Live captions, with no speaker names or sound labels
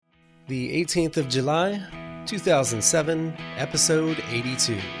the 18th of July, 2007, episode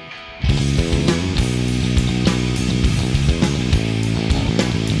 82.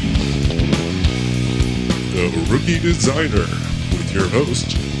 The Rookie Designer, with your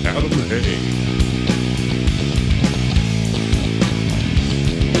host, Adam Hay.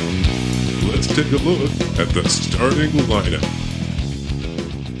 Let's take a look at the starting lineup.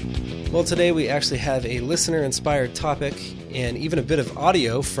 Well, today we actually have a listener-inspired topic and even a bit of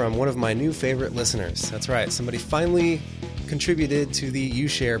audio from one of my new favorite listeners. That's right, somebody finally contributed to the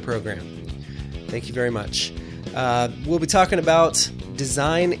UShare program. Thank you very much. We'll be talking about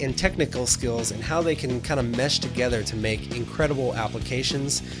design and technical skills and how they can kind of mesh together to make incredible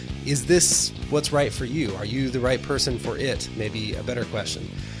applications. Is this what's right for you? Are you the right person for it? Maybe a better question.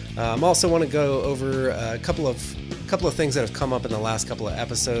 I also want to go over a couple of things that have come up in the last couple of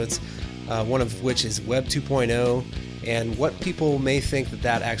episodes, one of which is Web 2.0 and what people may think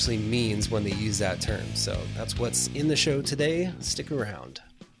that actually means when they use that term. So that's what's in the show today. Stick around.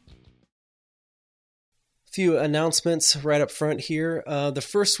 A few announcements right up front here. The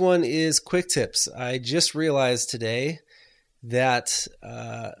first one is quick tips. I just realized today that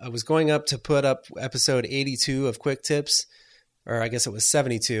I was going up to put up episode 82 of Quick Tips, or I guess it was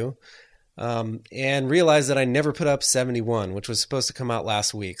 72, and realized that I never put up 71, which was supposed to come out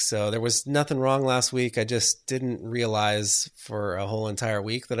last week. So there was nothing wrong last week. I just didn't realize for a whole entire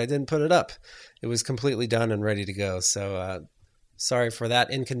week that I didn't put it up. It was completely done and ready to go. So sorry for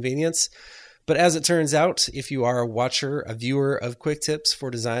that inconvenience. But as it turns out, if you are a viewer of Quick Tips for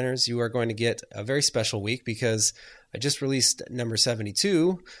Designers, you are going to get a very special week because I just released number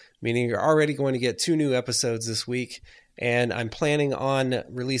 72, meaning you're already going to get 2 new episodes this week. And I'm planning on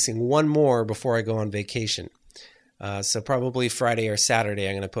releasing one more before I go on vacation. So probably Friday or Saturday,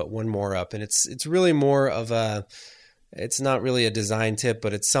 I'm going to put one more up. And it's really more of it's not really a design tip,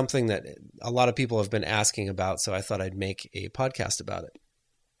 but it's something that a lot of people have been asking about. So I thought I'd make a podcast about it.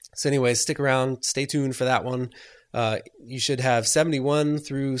 So anyways, stick around, stay tuned for that one. You should have 71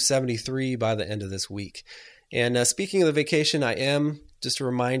 through 73 by the end of this week. And speaking of the vacation, just to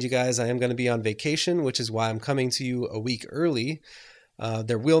remind you guys, I am going to be on vacation, which is why I'm coming to you a week early.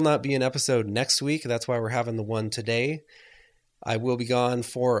 There will not be an episode next week. That's why we're having the one today. I will be gone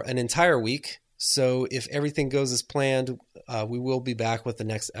for an entire week. So if everything goes as planned, we will be back with the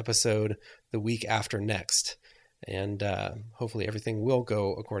next episode the week after next. And hopefully everything will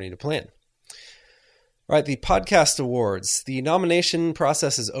go according to plan. All right, the podcast awards. The nomination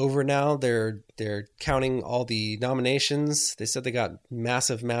process is over now. They're counting all the nominations. They said they got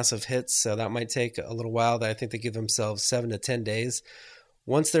massive hits, so that might take a little while. I think they give themselves 7 to 10 days.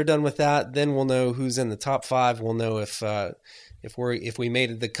 Once they're done with that, then we'll know who's in the top 5. We'll know if we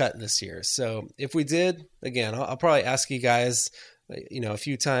made the cut this year. So if we did, again, I'll probably ask you guys, a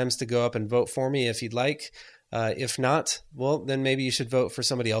few times to go up and vote for me if you'd like. If not, well, then maybe you should vote for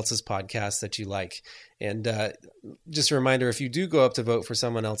somebody else's podcast that you like. And just a reminder, if you do go up to vote for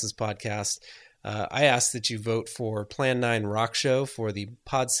someone else's podcast, I ask that you vote for Plan 9 Rock Show for the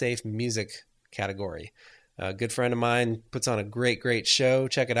PodSafe music category. A good friend of mine puts on a great show.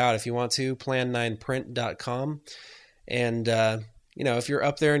 Check it out if you want to, plan9print.com. And, if you're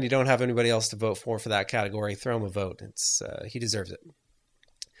up there and you don't have anybody else to vote for that category, throw him a vote. He deserves it.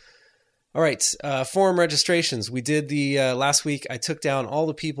 All right, forum registrations. We did the last week. I took down all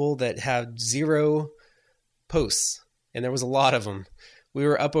the people that had 0 posts, and there was a lot of them. We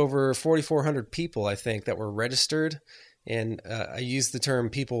were up over 4,400 people, I think, that were registered. And I use the term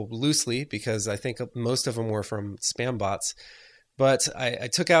people loosely because I think most of them were from spam bots. But I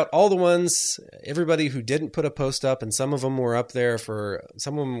took out all the ones, everybody who didn't put a post up, and some of them were up there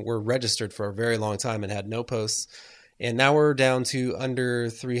some of them were registered for a very long time and had no posts. And now we're down to under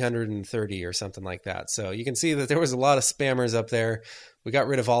 330 or something like that. So you can see that there was a lot of spammers up there. We got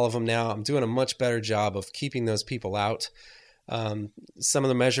rid of all of them now. I'm doing a much better job of keeping those people out. Some of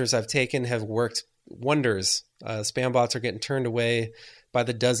the measures I've taken have worked wonders. Spam bots are getting turned away by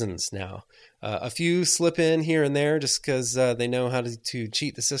the dozens now. A few slip in here and there just because they know how to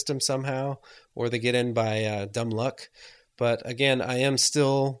cheat the system somehow, or they get in by dumb luck. But again, I am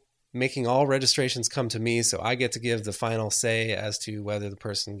still making all registrations come to me, so I get to give the final say as to whether the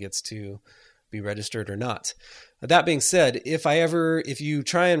person gets to be registered or not. That being said, if you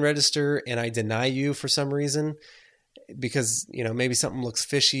try and register and I deny you for some reason, because maybe something looks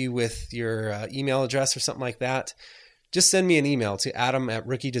fishy with your email address or something like that, just send me an email to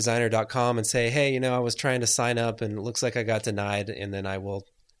adam@rookiedesigner.com and say, hey, I was trying to sign up and it looks like I got denied, and then I will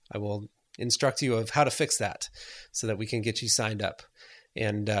instruct you of how to fix that so that we can get you signed up.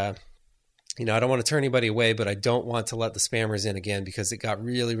 And I don't want to turn anybody away, but I don't want to let the spammers in again because it got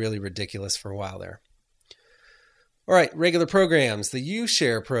really, really ridiculous for a while there. All right, regular programs, the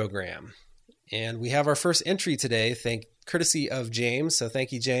UShare program. And we have our first entry today, courtesy of James. So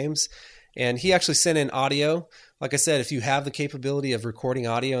thank you, James. And he actually sent in audio. Like I said, if you have the capability of recording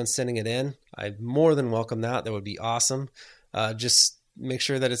audio and sending it in, I more than welcome that. That would be awesome. Just make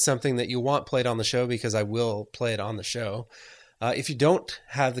sure that it's something that you want played on the show, because I will play it on the show. If you don't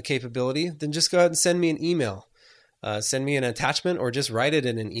have the capability, then just go ahead and send me an email. Send me an attachment or just write it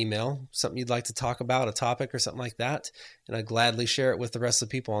in an email, something you'd like to talk about, a topic or something like that, and I'd gladly share it with the rest of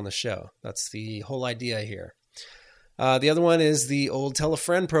the people on the show. That's the whole idea here. The other one is the old Tell a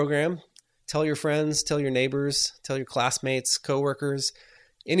Friend program. Tell your friends, tell your neighbors, tell your classmates, coworkers,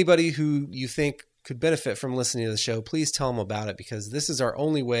 anybody who you think could benefit from listening to the show. Please tell them about it, because this is our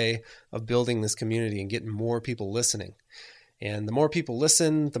only way of building this community and getting more people listening. And the more people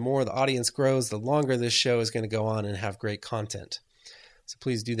listen, the more the audience grows, the longer this show is going to go on and have great content. So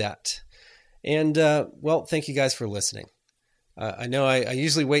please do that. And, thank you guys for listening. I know I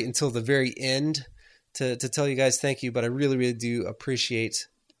usually wait until the very end to tell you guys thank you, but I really, really do appreciate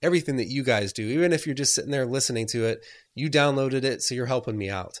everything that you guys do. Even if you're just sitting there listening to it, you downloaded it, so you're helping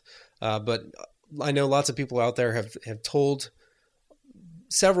me out. But I know lots of people out there have told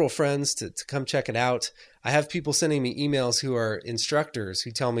several friends to come check it out. I have people sending me emails who are instructors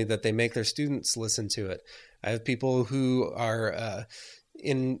who tell me that they make their students listen to it. I have people who are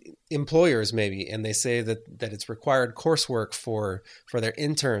in employers maybe, and they say that it's required coursework for their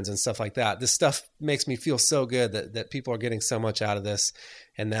interns and stuff like that. This stuff makes me feel so good that people are getting so much out of this,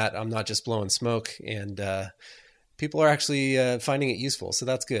 and that I'm not just blowing smoke, and people are actually finding it useful. So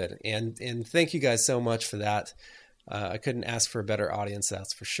that's good. And thank you guys so much for that. I couldn't ask for a better audience,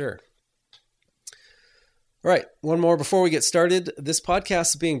 that's for sure. All right, one more before we get started. This podcast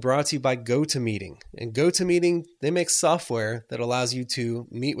is being brought to you by GoToMeeting. And GoToMeeting, they make software that allows you to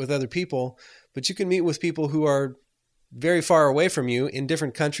meet with other people, but you can meet with people who are very far away from you, in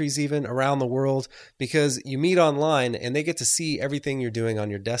different countries, even around the world, because you meet online and they get to see everything you're doing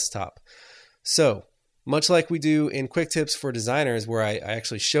on your desktop. So, much like we do in Quick Tips for Designers, where I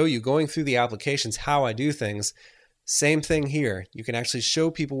actually show you going through the applications how I do things, same thing here. You can actually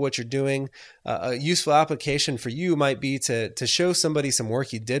show people what you're doing. A useful application for you might be to show somebody some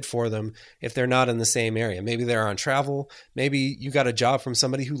work you did for them if they're not in the same area. Maybe they're on travel. Maybe you got a job from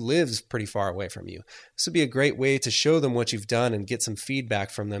somebody who lives pretty far away from you. This would be a great way to show them what you've done and get some feedback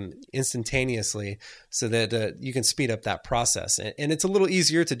from them instantaneously, so that you can speed up that process. And it's a little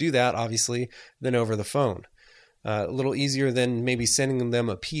easier to do that, obviously, than over the phone. A little easier than maybe sending them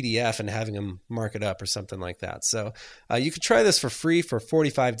a PDF and having them mark it up or something like that. So you can try this for free for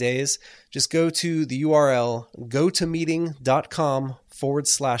 45 days. Just go to the URL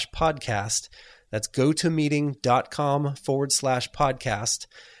gotomeeting.com/podcast. That's gotomeeting.com/podcast.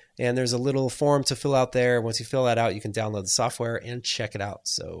 And there's a little form to fill out there. Once you fill that out, you can download the software and check it out.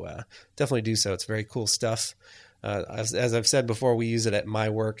 So definitely do so. It's very cool stuff. As I've said before, we use it at my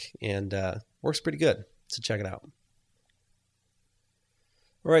work, and works pretty good. So check it out.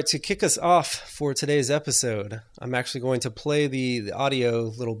 All right, to kick us off for today's episode, I'm actually going to play the audio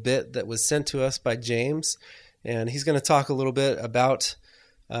little bit that was sent to us by James, and he's going to talk a little bit about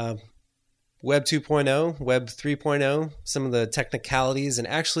Web 2.0, Web 3.0, some of the technicalities, and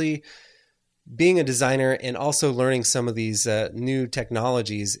actually being a designer and also learning some of these new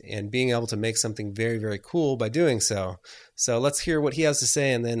technologies and being able to make something very, very cool by doing so. So let's hear what he has to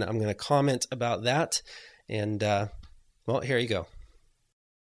say, and then I'm going to comment about that. And, here you go.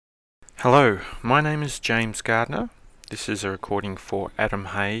 Hello, my name is James Gardner. This is a recording for Adam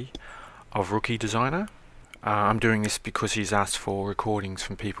Hay of Rookie Designer. I'm doing this because he's asked for recordings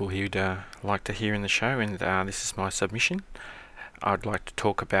from people he'd like to hear in the show, and this is my submission. I'd like to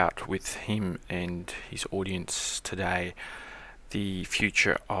talk about with him and his audience today the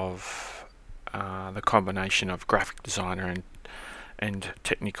future of the combination of graphic designer and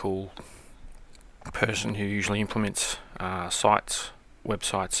technical person who usually implements sites,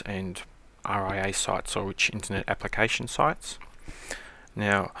 websites and RIA sites, or rich internet application sites.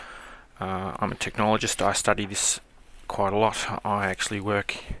 Now, I'm a technologist. I study this quite a lot. I actually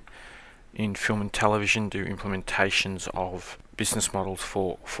work in film and television, do implementations of business models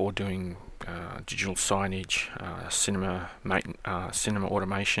for doing digital signage, cinema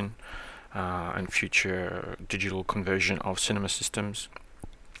automation, and future digital conversion of cinema systems.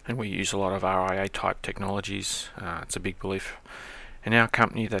 And we use a lot of RIA type technologies. It's a big belief in our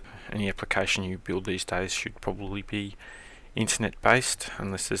company that any application you build these days should probably be internet based,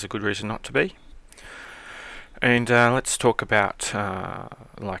 unless there's a good reason not to be. And let's talk about,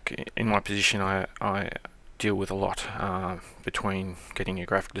 like in my position, I deal with a lot between getting your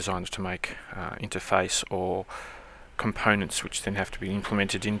graphic designers to make interface or components which then have to be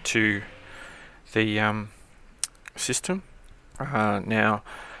implemented into the system. Now,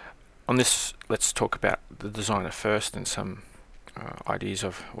 on this, let's talk about the designer first and some ideas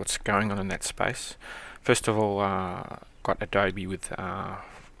of what's going on in that space. First of all, got Adobe with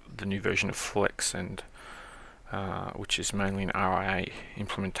the new version of Flex, and which is mainly an RIA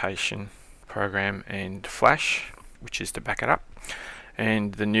implementation program, and Flash, which is to back it up.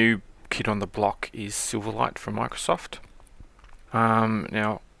 And the new kid on the block is Silverlight from Microsoft.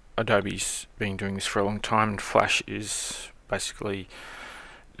 Now, Adobe's been doing this for a long time, and Flash is basically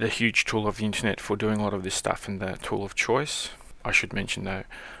the huge tool of the internet for doing a lot of this stuff and the tool of choice. I should mention though,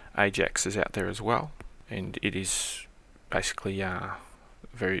 Ajax is out there as well, and it is basically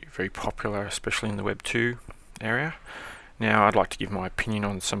very, very popular, especially in the Web 2 area. Now, I'd like to give my opinion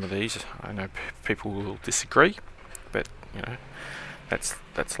on some of these. I know people will disagree, but you know,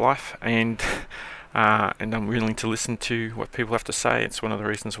 that's life, and I'm willing to listen to what people have to say. It's one of the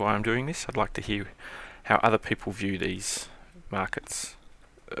reasons why I'm doing this. I'd like to hear how other people view these markets.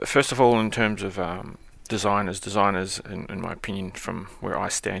 First of all, in terms of designers, in my opinion, from where I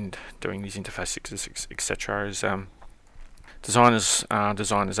stand doing these interfaces, etc., is designers.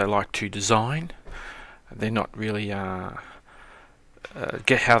 They like to design. They're not really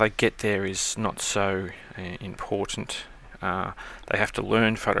get how they get there is not so important. They have to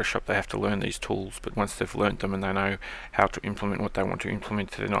learn Photoshop, they have to learn these tools, but once they've learnt them and they know how to implement what they want to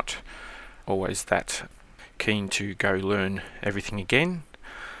implement, they're not always that keen to go learn everything again,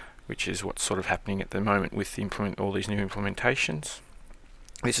 which is what's sort of happening at the moment with all these new implementations.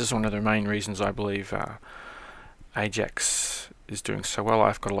 This is one of the main reasons I believe Ajax is doing so well.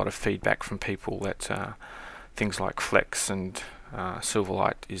 I've got a lot of feedback from people that things like Flex and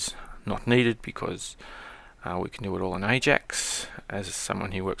Silverlight is not needed because we can do it all in Ajax. As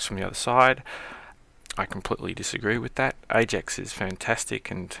someone who works from the other side, I completely disagree with that. Ajax is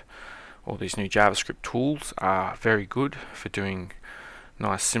fantastic, and all these new JavaScript tools are very good for doing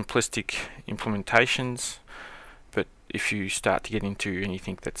nice simplistic implementations. But if you start to get into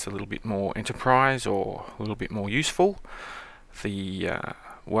anything that's a little bit more enterprise or a little bit more useful, the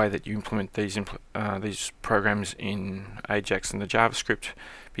way that you implement these programs in Ajax and the JavaScript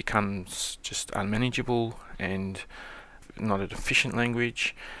becomes just unmanageable and not an efficient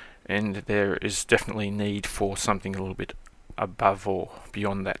language, and there is definitely need for something a little bit above or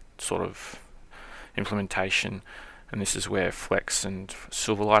beyond that sort of implementation, and this is where Flex and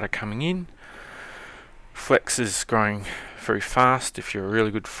Silverlight are coming in. Flex is growing very fast. If you're a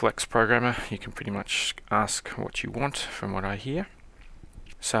really good Flex programmer, you can pretty much ask what you want, from what I hear.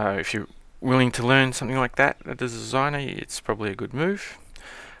 So if you're willing to learn something like that as a designer, it's probably a good move.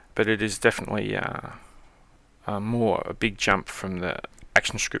 But it is definitely a big jump from the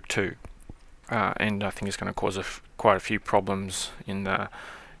ActionScript 2. And I think it's going to cause quite a few problems in the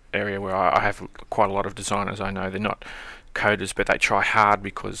area where I have quite a lot of designers. I know they're not coders, but they try hard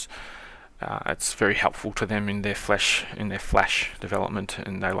because it's very helpful to them in their Flash development,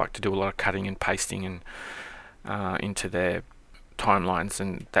 and they like to do a lot of cutting and pasting and into their timelines,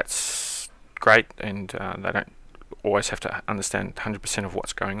 and that's great. And they don't always have to understand 100% of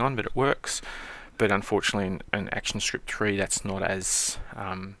what's going on, but it works. But unfortunately, in ActionScript 3, that's not as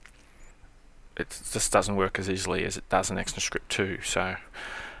it just doesn't work as easily as it does in ActionScript 2. So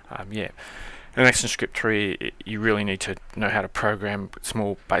in ActionScript 3, you really need to know how to program. It's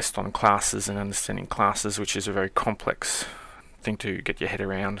more based on classes and understanding classes, which is a very complex thing to get your head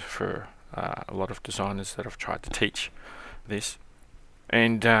around for a lot of designers that I've tried to teach this.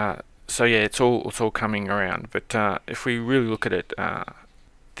 And it's all coming around. But if we really look at it,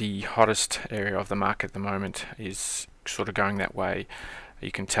 the hottest area of the market at the moment is sort of going that way.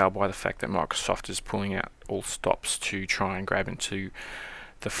 You can tell by the fact that Microsoft is pulling out all stops to try and grab into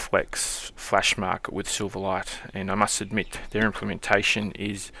the Flash market with Silverlight, and I must admit their implementation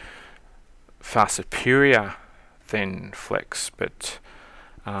is far superior than Flex, but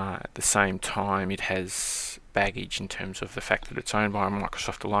at the same time it has baggage in terms of the fact that it's owned by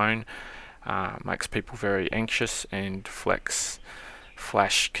Microsoft alone. Makes people very anxious, and Flash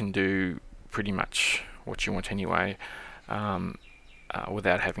can do pretty much what you want anyway,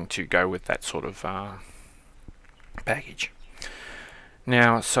 without having to go with that sort of baggage.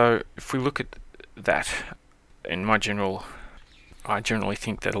 Now, so if we look at that, I generally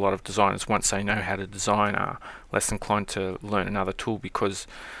think that a lot of designers, once they know how to design, are less inclined to learn another tool because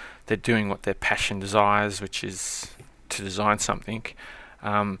they're doing what their passion desires, which is to design something.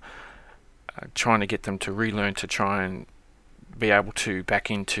 trying to get them to relearn to try and be able to back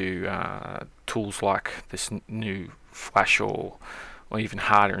into tools like this new Flash or even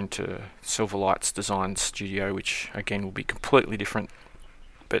harder into Silverlight's Design Studio, which again will be completely different.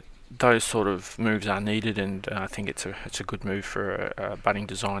 But those sort of moves are needed, and I think it's a good move for a budding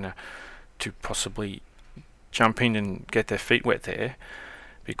designer to possibly jump in and get their feet wet there,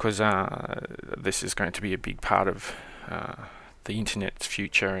 because this is going to be a big part of the internet's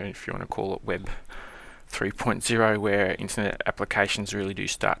future, if you want to call it Web 3.0, where internet applications really do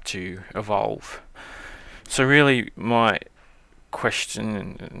start to evolve. So really my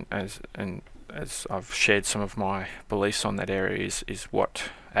question, and as I've shared some of my beliefs on that area, is what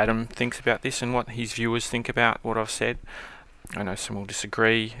Adam thinks about this and what his viewers think about what I've said. I know some will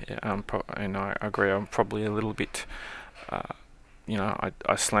disagree, and I agree I'm probably a little bit,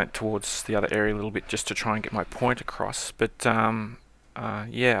 I slant towards the other area a little bit just to try and get my point across. But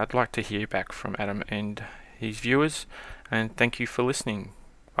I'd like to hear back from Adam and his viewers, and thank you for listening.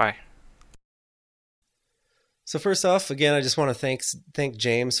 Bye. So first off, again, I just want to thank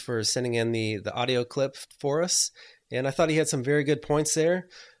James for sending in the audio clip for us, and I thought he had some very good points there.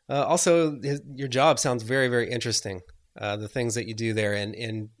 Also, your job sounds very, very interesting. The things that you do there,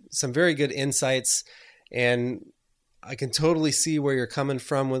 and some very good insights, and I can totally see where you're coming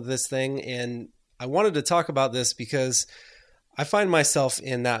from with this thing. And I wanted to talk about this because I find myself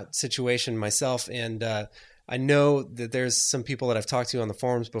in that situation myself, and I know that there's some people that I've talked to on the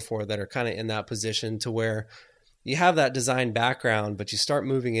forums before that are kind of in that position to where you have that design background, but you start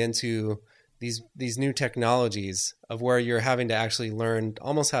moving into these new technologies of where you're having to actually learn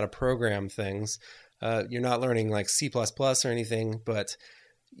almost how to program things. You're not learning like C++ or anything, but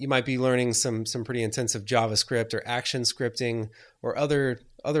you might be learning some pretty intensive JavaScript or action scripting or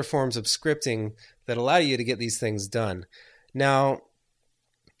other forms of scripting that allow you to get these things done. Now,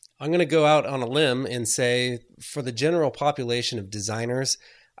 I'm going to go out on a limb and say for the general population of designers,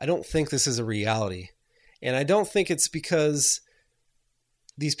 I don't think this is a reality. And I don't think it's because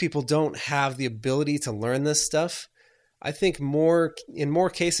these people don't have the ability to learn this stuff. I think in more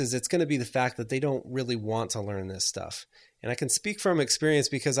cases, it's going to be the fact that they don't really want to learn this stuff. And I can speak from experience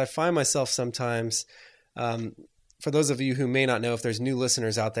because I find myself sometimes, for those of you who may not know, if there's new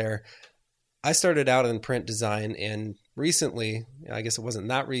listeners out there, I started out in print design, and recently, I guess it wasn't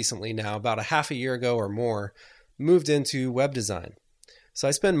that recently now, about a half a year ago or more, moved into web design. So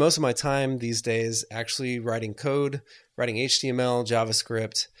I spend most of my time these days actually writing code, writing HTML,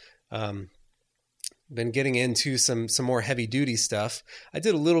 JavaScript. Been getting into some more heavy duty stuff. I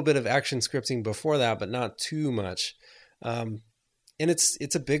did a little bit of action scripting before that, but not too much. And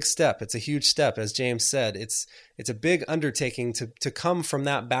it's a big step. It's a huge step, as James said. It's a big undertaking to come from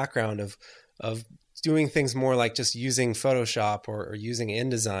that background of doing things more like just using Photoshop or using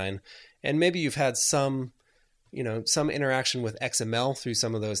InDesign, and maybe you've had some interaction with XML through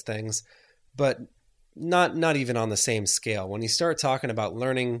some of those things, but not even on the same scale. When you start talking about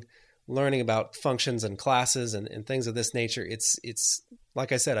learning about functions and classes and things of this nature, it's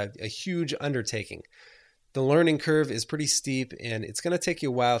like I said, a huge undertaking. The learning curve is pretty steep, and it's going to take you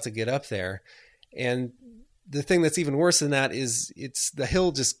a while to get up there. And the thing that's even worse than that is the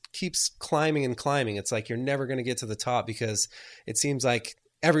hill just keeps climbing and climbing. It's like you're never going to get to the top because it seems like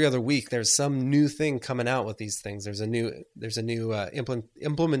every other week there's some new thing coming out with these things. There's a new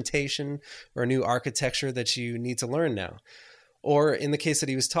implementation or a new architecture that you need to learn now. Or in the case that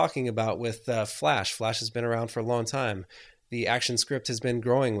he was talking about with Flash has been around for a long time. The ActionScript has been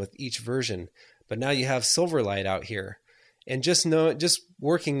growing with each version, but now you have Silverlight out here. And just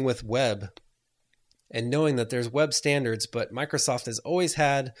working with web and knowing that there's web standards, but Microsoft has always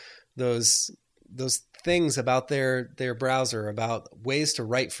had those things about their browser, about ways to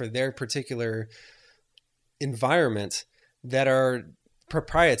write for their particular environment that are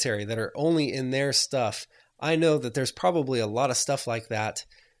proprietary, that are only in their stuff. I know that there's probably a lot of stuff like that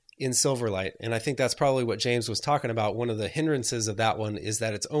in Silverlight, and I think that's probably what James was talking about. One of the hindrances of that one is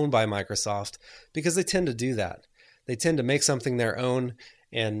that it's owned by Microsoft, because they tend to do that. They tend to make something their own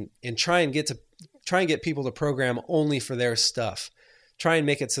and try and get people to program only for their stuff. Try and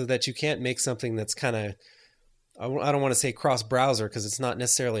make it so that you can't make something that's kind of, I don't want to say cross-browser because it's not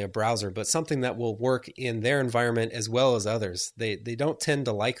necessarily a browser, but something that will work in their environment as well as others. They don't tend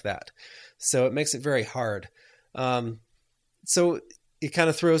to like that. So it makes it very hard. So it kind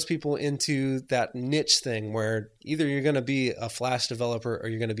of throws people into that niche thing where either you're going to be a Flash developer or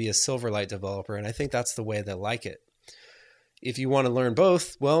you're going to be a Silverlight developer. And I think that's the way they like it. If you want to learn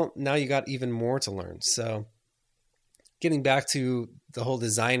both, well, now you got even more to learn. So getting back to the whole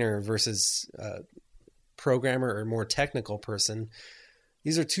designer versus programmer or more technical person,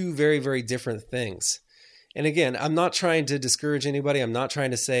 These are two very, very different things. And again, I'm not trying to discourage anybody. I'm not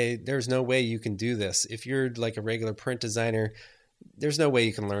trying to say there's no way you can do this. If you're like a regular print designer, there's no way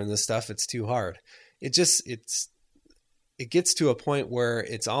you can learn this stuff. It's too hard. It gets to a point where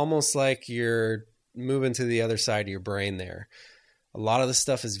it's almost like you're moving to the other side of your brain there. A lot of this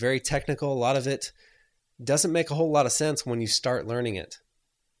stuff is very technical. A lot of it doesn't make a whole lot of sense when you start learning it.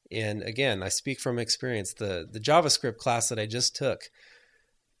 And again, I speak from experience. The JavaScript class that I just took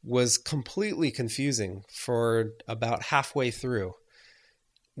was completely confusing for about halfway through.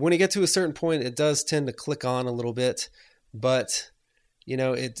 When you get to a certain point, it does tend to click on a little bit, but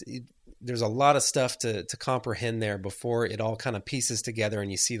there's a lot of stuff to comprehend there before it all kind of pieces together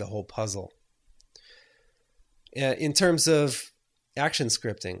and you see the whole puzzle. In terms of action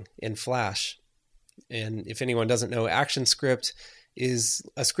scripting in Flash, and if anyone doesn't know, ActionScript is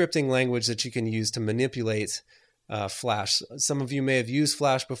a scripting language that you can use to manipulate Flash. Some of you may have used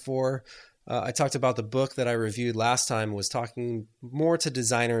Flash before. I talked about the book that I reviewed last time, was talking more to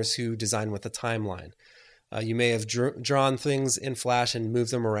designers who design with a timeline. You may have drawn things in Flash and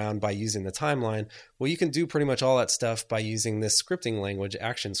moved them around by using the timeline. Well, you can do pretty much all that stuff by using this scripting language,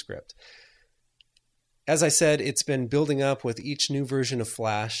 ActionScript. As I said, it's been building up with each new version of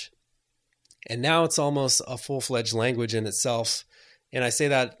Flash, and now it's almost a full-fledged language in itself. And I say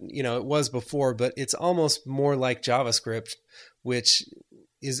that, it was before, but it's almost more like JavaScript, which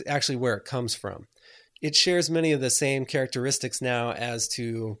is actually where it comes from. It shares many of the same characteristics now as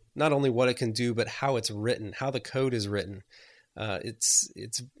to not only what it can do, but how it's written, how the code is written.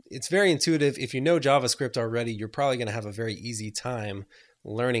 It's very intuitive. If you know JavaScript already, you're probably going to have a very easy time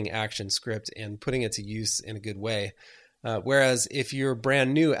learning ActionScript and putting it to use in a good way. Whereas if you're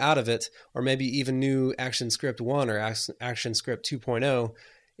brand new out of it, or maybe even new ActionScript 1 or ActionScript 2.0,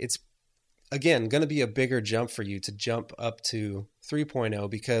 it's, again, going to be a bigger jump for you to jump up to 3.0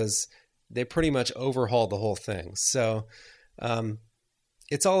 because they pretty much overhauled the whole thing. So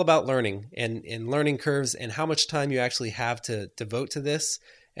it's all about learning and learning curves and how much time you actually have to devote to this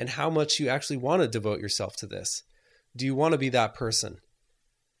and how much you actually want to devote yourself to this. Do you want to be that person?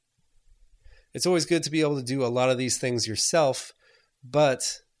 It's always good to be able to do a lot of these things yourself,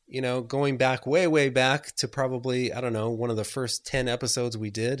 but, going back way back to probably, one of the first 10 episodes we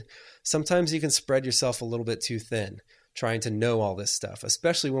did, sometimes you can spread yourself a little bit too thin trying to know all this stuff,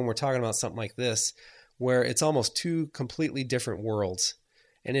 especially when we're talking about something like this, where it's almost two completely different worlds.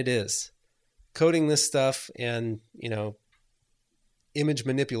 And it is. Coding this stuff and, image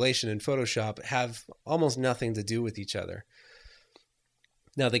manipulation in Photoshop have almost nothing to do with each other.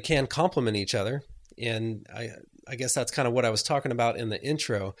 Now, they can complement each other, and I guess that's kind of what I was talking about in the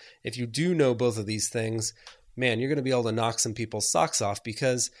intro. If you do know both of these things, man, you're going to be able to knock some people's socks off,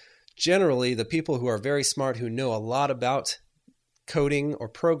 because generally the people who are very smart, who know a lot about coding or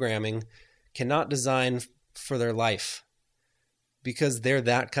programming, cannot design for their life because they're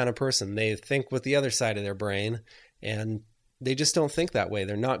that kind of person. They think with the other side of their brain, and they just don't think that way.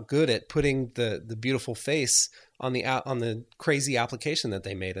 They're not good at putting the beautiful face on the crazy application that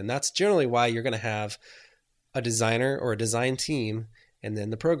they made. And that's generally why you're going to have a designer or a design team and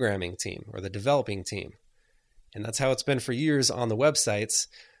then the programming team or the developing team. And that's how it's been for years on the websites.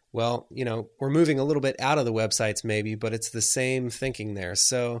 Well, we're moving a little bit out of the websites maybe, but it's the same thinking there.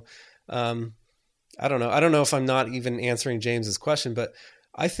 So I don't know. I don't know if I'm not even answering James's question, but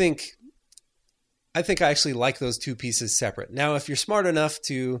I think I actually like those two pieces separate. Now, if you're smart enough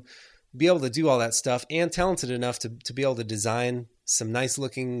to be able to do all that stuff and talented enough to be able to design some nice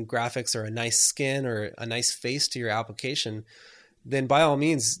looking graphics or a nice skin or a nice face to your application, then by all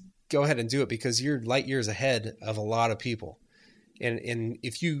means, go ahead and do it, because you're light years ahead of a lot of people. And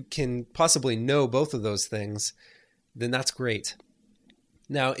if you can possibly know both of those things, then that's great.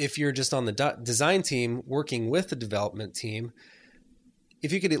 Now, if you're just on the design team working with the development team,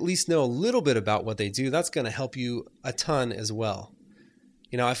 if you could at least know a little bit about what they do, that's going to help you a ton as well.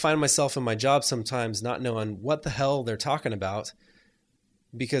 I find myself in my job sometimes not knowing what the hell they're talking about,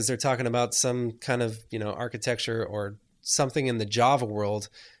 because they're talking about some kind of, architecture or something in the Java world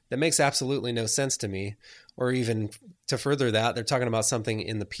that makes absolutely no sense to me. Or even to further that, they're talking about something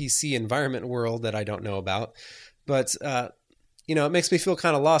in the PC environment world that I don't know about. But, it makes me feel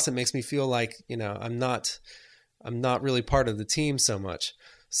kind of lost. It makes me feel like, I'm not really part of the team so much.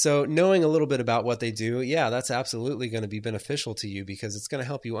 So knowing a little bit about what they do, yeah, that's absolutely going to be beneficial to you, because it's going to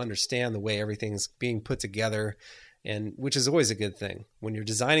help you understand the way everything's being put together, and which is always a good thing. When you're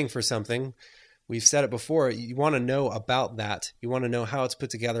designing for something, we've said it before, you want to know about that. You want to know how it's put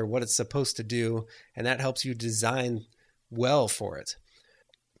together, what it's supposed to do, and that helps you design well for it.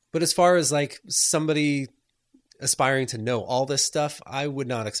 But as far as like somebody aspiring to know all this stuff, I would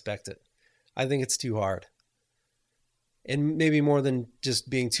not expect it. I think it's too hard. And maybe more than just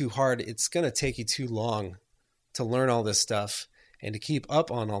being too hard, it's going to take you too long to learn all this stuff and to keep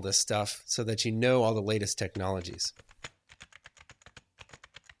up on all this stuff so that you know all the latest technologies.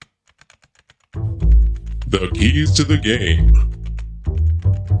 The keys to the game.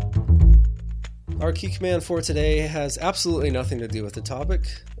 Our key command for today has absolutely nothing to do with the topic,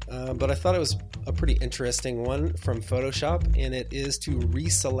 but I thought it was a pretty interesting one from Photoshop, and it is to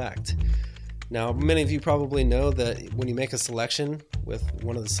reselect. Now, many of you probably know that when you make a selection with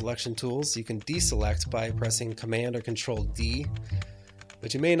one of the selection tools, you can deselect by pressing Command or Control D,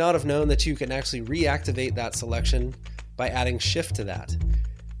 but you may not have known that you can actually reactivate that selection by adding Shift to that.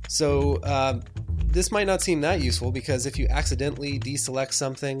 So this might not seem that useful, because if you accidentally deselect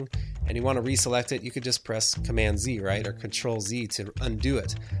something and you want to reselect it, you could just press Command Z, right? Or Control Z to undo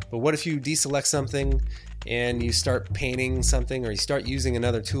it. But what if you deselect something and you start painting something, or you start using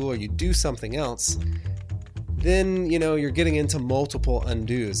another tool, or you do something else? Then, you're getting into multiple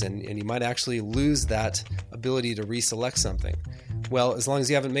undos, and you might actually lose that ability to reselect something. Well, as long as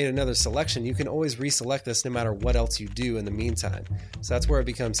you haven't made another selection, you can always reselect this no matter what else you do in the meantime. So that's where it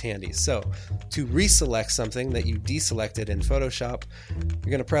becomes handy. So to reselect something that you deselected in Photoshop,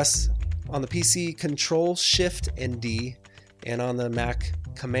 you're going to press on the PC Control Shift and D, and on the Mac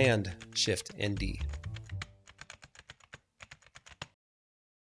Command Shift and D.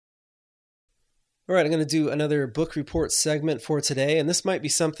 All right, I'm going to do another book report segment for today, and this might be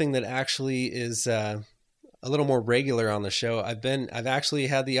something that actually is a little more regular on the show. I've actually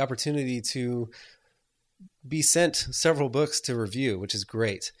had the opportunity to be sent several books to review, which is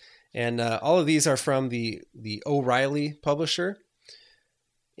great. And all of these are from the O'Reilly publisher.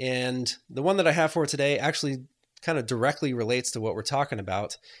 And the one that I have for today actually kind of directly relates to what we're talking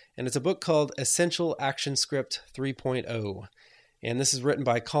about. And it's a book called Essential ActionScript 3.0. And this is written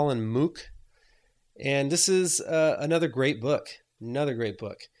by Colin Mook. And this is another great book.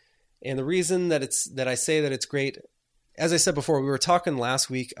 And the reason that I say that it's great, as I said before, we were talking last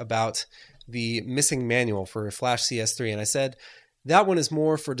week about the missing manual for Flash CS3, and I said that one is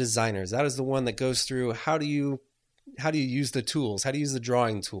more for designers. That is the one that goes through how do you use the tools, how do you use the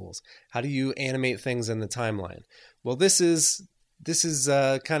drawing tools, how do you animate things in the timeline. Well, this is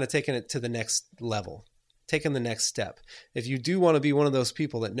kind of taking it to the next level, taking the next step. If you do want to be one of those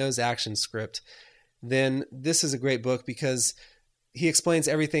people that knows ActionScript, then this is a great book, because he explains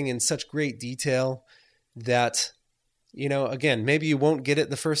everything in such great detail that, again, maybe you won't get it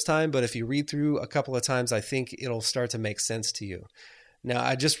the first time, but if you read through a couple of times, I think it'll start to make sense to you. Now,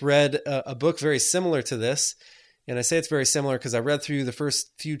 I just read a book very similar to this, and I say it's very similar because I read through the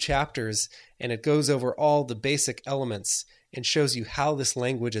first few chapters, and it goes over all the basic elements and shows you how this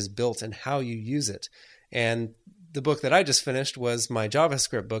language is built and how you use it. And the book that I just finished was my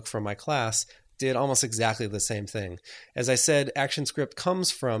JavaScript book from my class, did almost exactly the same thing. As I said,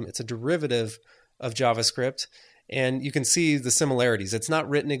 ActionScript it's a derivative of JavaScript, and you can see the similarities. It's not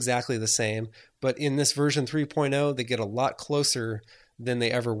written exactly the same, but in this version 3.0, they get a lot closer than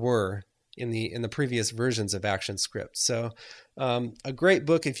they ever were in the previous versions of ActionScript. So a great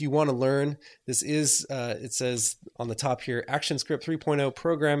book if you want to learn. This is, it says on the top here, ActionScript 3.0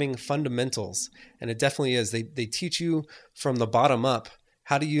 Programming Fundamentals, and it definitely is. They teach you from the bottom up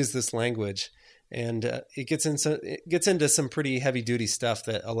how to use this language. And it gets into some pretty heavy-duty stuff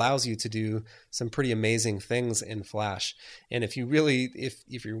that allows you to do some pretty amazing things in Flash. And if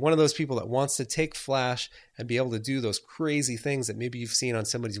you're one of those people that wants to take Flash and be able to do those crazy things that maybe you've seen on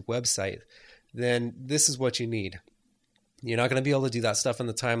somebody's website, then this is what you need. You're not going to be able to do that stuff in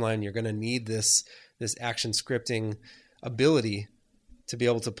the timeline. You're going to need this action scripting ability to be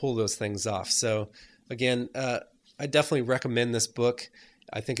able to pull those things off. So again, I definitely recommend this book.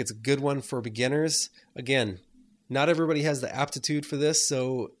 I think it's a good one for beginners. Again, not everybody has the aptitude for this,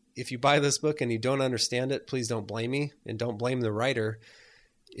 so if you buy this book and you don't understand it, please don't blame me and don't blame the writer.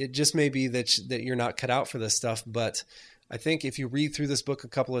 It just may be that you're not cut out for this stuff, but I think if you read through this book a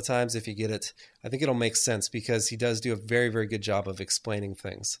couple of times, if you get it, I think it'll make sense, because he does do a very, very good job of explaining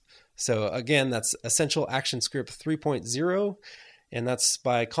things. So again, that's Essential ActionScript 3.0, and that's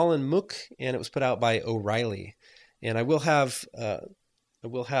by Colin Mook, and it was put out by O'Reilly. And I will have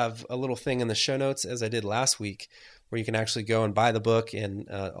a little thing in the show notes, as I did last week, where you can actually go and buy the book, and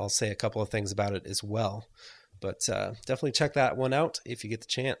I'll say a couple of things about it as well. But definitely check that one out if you get the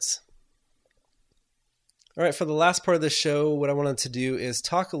chance. All right, for the last part of the show, what I wanted to do is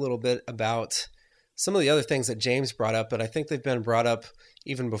talk a little bit about some of the other things that James brought up, but I think they've been brought up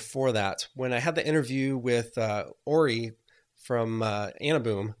even before that. When I had the interview with Ori from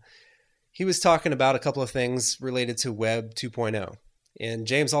Anaboom, he was talking about a couple of things related to Web 2.0. And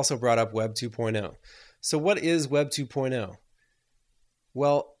James also brought up Web 2.0. So what is Web 2.0?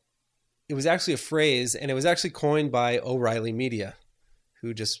 Well, it was actually a phrase, and it was actually coined by O'Reilly Media,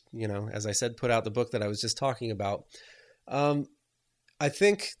 who just, as I said, put out the book that I was just talking about. I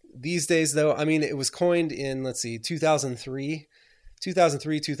think these days, though, it was coined in, 2003,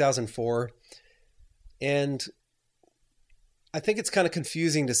 2004. And I think it's kind of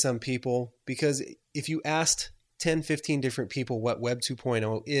confusing to some people, because if you asked 10, 15 different people what Web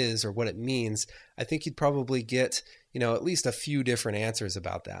 2.0 is or what it means, I think you'd probably get, at least a few different answers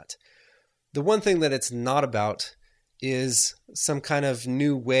about that. The one thing that it's not about is some kind of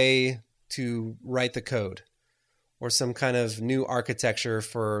new way to write the code or some kind of new architecture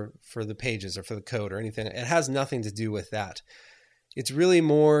for the pages or for the code or anything. It has nothing to do with that. It's really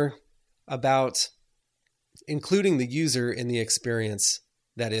more about including the user in the experience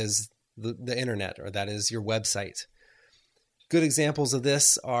that is the internet, or that is your website. Good examples of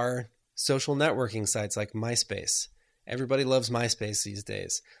this are social networking sites like MySpace. Everybody loves MySpace these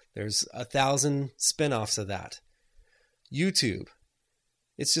days. There's 1,000 spin-offs of that. YouTube.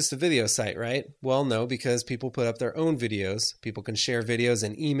 It's just a video site, right? Well, no, because people put up their own videos. People can share videos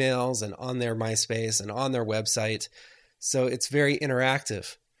in emails and on their MySpace and on their website. So it's very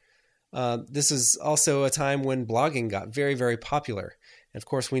interactive. This is also a time when blogging got very, very popular. And of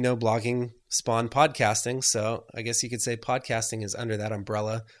course, we know blogging spawned podcasting. So I guess you could say podcasting is under that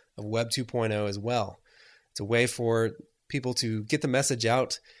umbrella of Web 2.0 as well. It's a way for people to get the message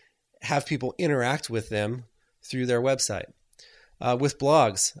out, have people interact with them through their website. With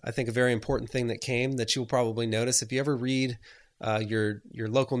blogs, I think a very important thing that came that you'll probably notice if you ever read your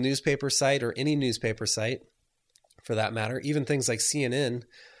local newspaper site, or any newspaper site for that matter, even things like CNN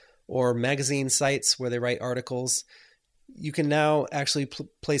or magazine sites where they write articles, you can now actually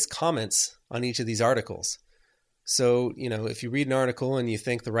place comments on each of these articles. So, if you read an article and you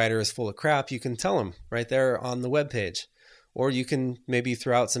think the writer is full of crap, you can tell them right there on the webpage. Or you can maybe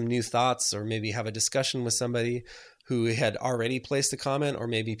throw out some new thoughts, or maybe have a discussion with somebody who had already placed a comment, or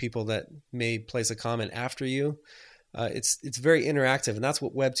maybe people that may place a comment after you. It's very interactive, and that's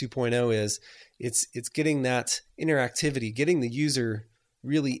what Web 2.0 is. It's getting that interactivity, getting the user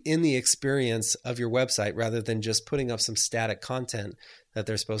really in the experience of your website, rather than just putting up some static content that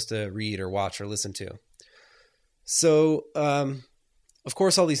they're supposed to read or watch or listen to. So, of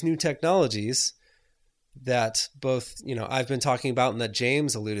course, all these new technologies that both, I've been talking about and that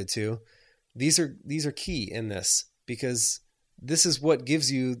James alluded to, these are key in this, because this is what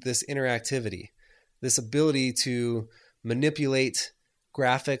gives you this interactivity, this ability to manipulate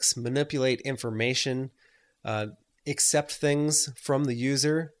graphics, manipulate information, accept things from the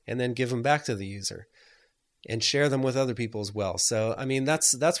user, and then give them back to the user and share them with other people as well. So,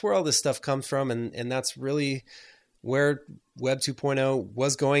 that's where all this stuff comes from. And that's really where Web 2.0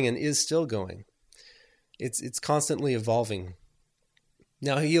 was going and is still going. It's constantly evolving.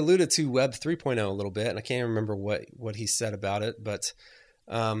 Now, he alluded to Web 3.0 a little bit, and I can't remember what he said about it, but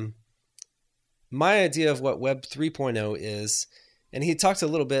my idea of what Web 3.0 is, and he talked a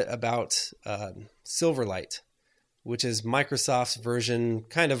little bit about Silverlight, which is Microsoft's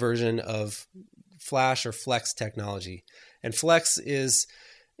version of Flash or Flex technology. And Flex is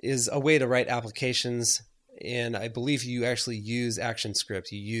a way to write applications, and I believe you actually use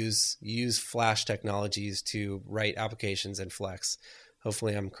ActionScript. You use Flash technologies to write applications in Flex.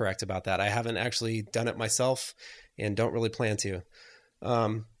 Hopefully I'm correct about that. I haven't actually done it myself and don't really plan to.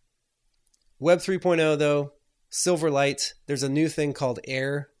 Web 3.0 though, Silverlight, there's a new thing called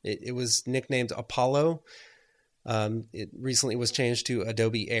Air. It was nicknamed Apollo. It recently was changed to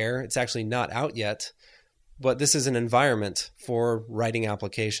Adobe Air. It's actually not out yet, but this is an environment for writing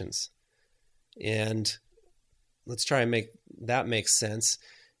applications. And let's try and make that make sense.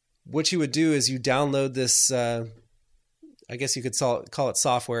 What you would do is you download this, I guess you could call it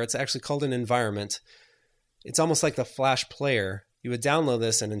software. It's actually called an environment. It's almost like the Flash player. You would download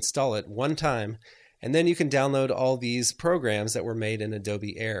this and install it one time, and then you can download all these programs that were made in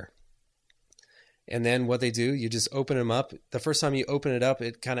Adobe Air. And then what they do, you just open them up. The first time you open it up,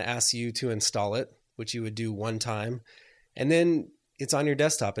 it kind of asks you to install it, which you would do one time. And then it's on your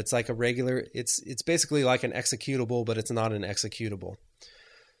desktop. It's like a regular, it's basically like an executable, but it's not an executable.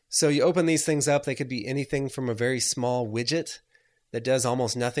 So you open these things up. They could be anything from a very small widget that does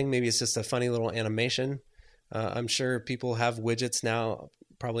almost nothing. Maybe it's just a funny little animation. I'm sure people have widgets now,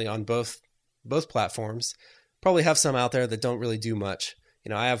 probably on both platforms. Probably have some out there that don't really do much.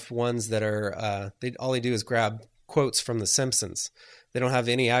 I have ones that are, all they do is grab quotes from The Simpsons. They don't have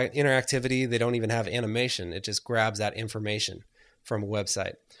any interactivity. They don't even have animation. It just grabs that information from a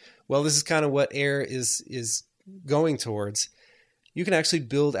website. Well, this is kind of what Air is going towards. You can actually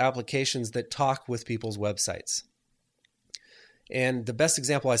build applications that talk with people's websites. And the best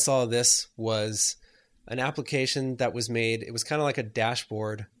example I saw of this was an application that was made. It was kind of like a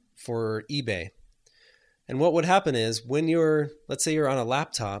dashboard for eBay. And what would happen is let's say you're on a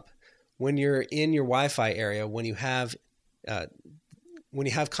laptop, when you're in your Wi-Fi area, when you have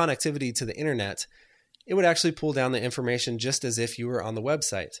connectivity to the internet, it would actually pull down the information just as if you were on the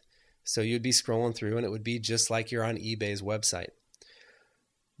website. So you'd be scrolling through and it would be just like you're on eBay's website.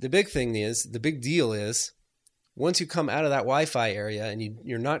 The big deal is, once you come out of that Wi-Fi area and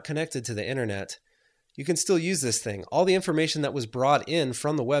you're not connected to the internet, you can still use this thing. All the information that was brought in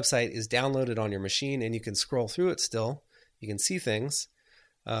from the website is downloaded on your machine, and you can scroll through it still. You can see things.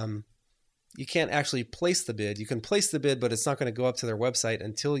 You can't actually place the bid. You can place the bid, but it's not going to go up to their website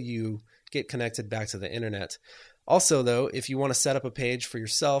until you get connected back to the internet. Also, though, if you want to set up a page for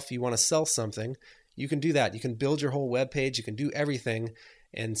yourself, you want to sell something, you can do that. You can build your whole web page. You can do everything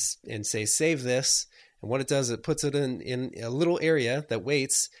and say, save this. And what it does, it puts it in a little area that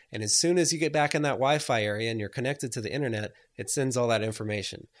waits. And as soon as you get back in that Wi-Fi area and you're connected to the internet, it sends all that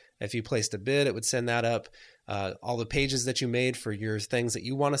information. If you placed a bid, it would send that up. All the pages that you made for your things that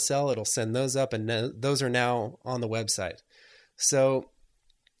you want to sell, it'll send those up, and those are now on the website. So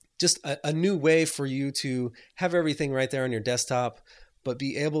just a new way for you to have everything right there on your desktop, but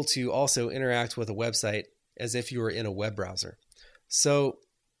be able to also interact with a website as if you were in a web browser. So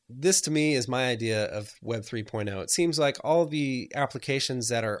this to me is my idea of Web 3.0. It seems like all the applications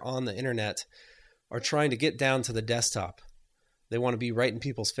that are on the internet are trying to get down to the desktop. They want to be right in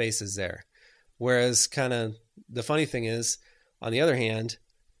people's faces there. Whereas kind of the funny thing is, on the other hand,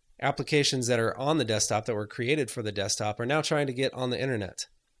 applications that are on the desktop that were created for the desktop are now trying to get on the internet.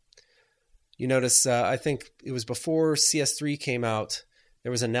 You notice, I think it was before CS3 came out,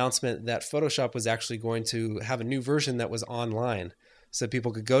 there was an announcement that Photoshop was actually going to have a new version that was online. So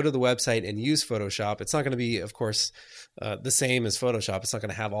people could go to the website and use Photoshop. It's not going to be, of course, the same as Photoshop. It's not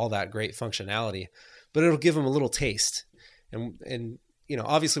going to have all that great functionality, but it'll give them a little taste. And you know,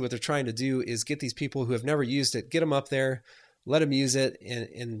 obviously what they're trying to do is get these people who have never used it, get them up there, let them use it,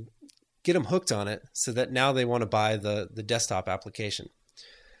 and get them hooked on it so that now they want to buy the desktop application.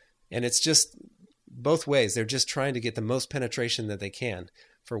 And it's just both ways. They're just trying to get the most penetration that they can.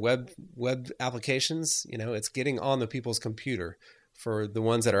 For web applications, you know, it's getting on the people's computer. For the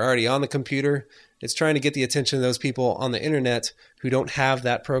ones that are already on the computer, it's trying to get the attention of those people on the internet who don't have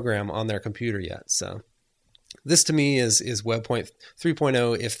that program on their computer yet. So this to me is Web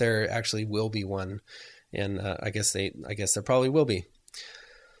 3.0, if there actually will be one. And I guess there probably will be.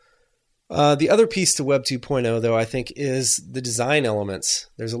 The other piece to Web 2.0, though, I think is the design elements.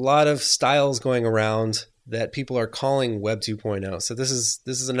 There's a lot of styles going around that people are calling Web 2.0. So this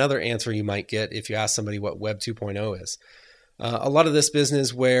is another answer you might get if you ask somebody what Web 2.0 is. A lot of this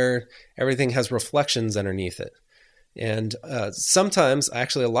business where everything has reflections underneath it. And sometimes,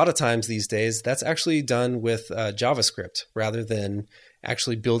 actually a lot of times these days, that's actually done with JavaScript rather than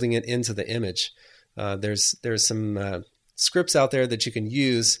actually building it into the image. There's some scripts out there that you can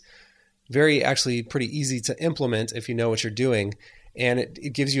use, actually pretty easy to implement if you know what you're doing. And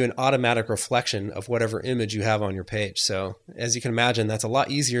it gives you an automatic reflection of whatever image you have on your page. So as you can imagine, that's a lot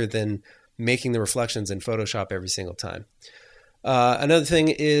easier than making the reflections in Photoshop every single time. Another thing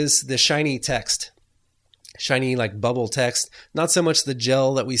is the shiny text. Shiny, like bubble text. Not so much the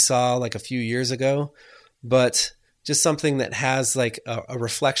gel that we saw like a few years ago, but just something that has like a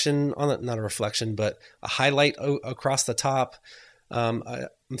reflection on it. Not a reflection, but a highlight across the top. I'm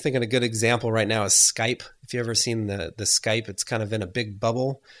thinking a good example right now is Skype. If you've ever seen the Skype, it's kind of in a big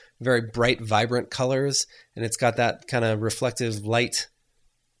bubble, very bright, vibrant colors, and it's got that kind of reflective light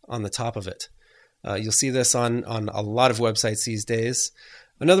on the top of it. You'll see this on a lot of websites these days.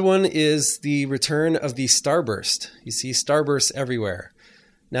 Another one is the return of the starburst. You see starbursts everywhere.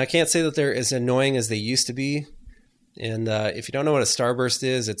 Now, I can't say that they're as annoying as they used to be. And if you don't know what a starburst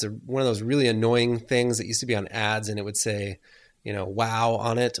is, it's one of those really annoying things that used to be on ads, and it would say, you know, wow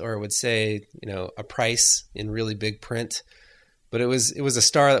on it, or it would say, you know, a price in really big print. But it was a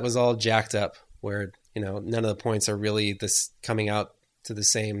star that was all jacked up, where, you know, none of the points are really this coming out to the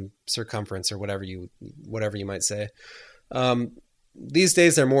same circumference or whatever you might say. These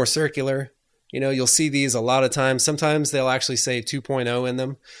days they're more circular. You know, you'll see these a lot of times. Sometimes they'll actually say 2.0 in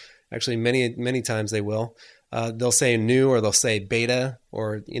them. Actually, many times they will. They'll say new, or they'll say beta,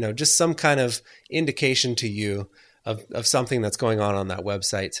 or, you know, just some kind of indication to you of something that's going on that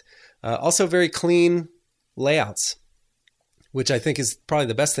website. Also very clean layouts. which I think is probably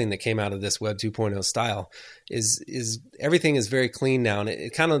the best thing that came out of this Web 2.0 style, is everything is very clean now. And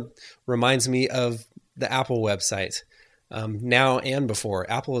it kind of reminds me of the Apple website. Now and before,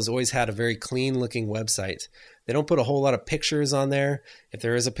 Apple has always had a very clean looking website. They don't put a whole lot of pictures on there. If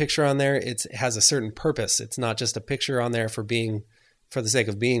there is a picture on there, it has a certain purpose. It's not just a picture on there for the sake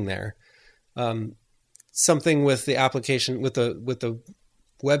of being there. Something with the application, with the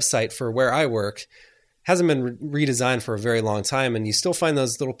website for where I work, hasn't been redesigned for a very long time, and you still find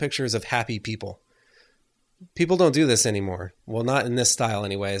those little pictures of happy people. People don't do this anymore. Well, not in this style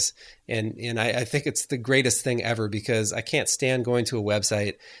anyways. And I think it's the greatest thing ever, because I can't stand going to a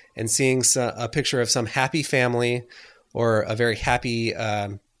website and seeing a picture of some happy family or a very happy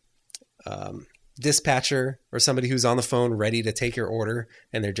dispatcher or somebody who's on the phone ready to take your order,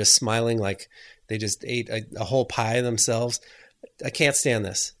 and they're just smiling like they just ate a whole pie themselves. I can't stand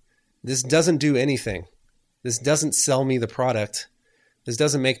this. This doesn't do anything. This doesn't sell me the product. This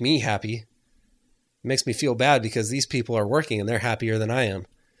doesn't make me happy. It makes me feel bad because these people are working and they're happier than I am.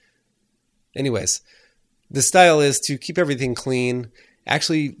 Anyways, the style is to keep everything clean,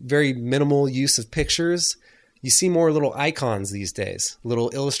 actually very minimal use of pictures. You see more little icons these days,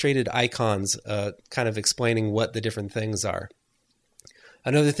 little illustrated icons kind of explaining what the different things are.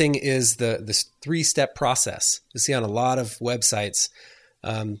 Another thing is the 3-step process. You see on a lot of websites,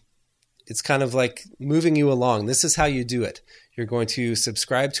 it's kind of like moving you along. This is how you do it. You're going to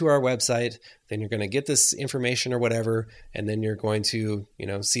subscribe to our website, then you're going to get this information or whatever, and then you're going to,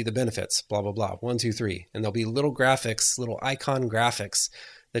 see the benefits, blah, blah, blah, 1, 2, 3. And there'll be little graphics, little icon graphics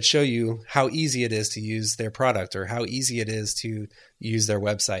that show you how easy it is to use their product or how easy it is to use their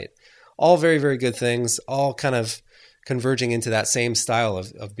website. All very, very good things, all kind of converging into that same style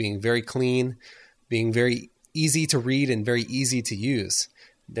of being very clean, being very easy to read and very easy to use.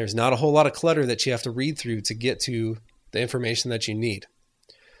 There's not a whole lot of clutter that you have to read through to get to the information that you need.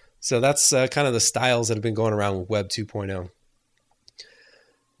 So that's kind of the styles that have been going around with Web 2.0.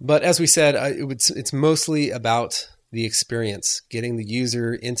 But as we said, it's mostly about the experience, getting the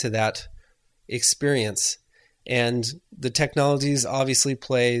user into that experience. And the technologies obviously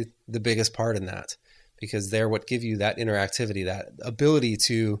play the biggest part in that, because they're what give you that interactivity, that ability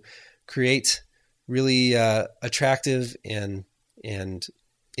to create really attractive and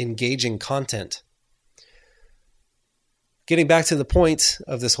engaging content. Getting back to the point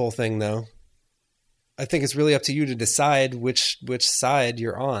of this whole thing, though, I think it's really up to you to decide which side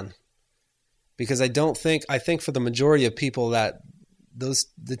you're on. Because I think for the majority of people that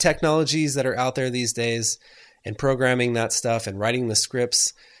the technologies that are out there these days and programming that stuff and writing the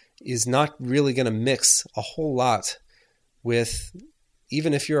scripts is not really going to mix a whole lot with,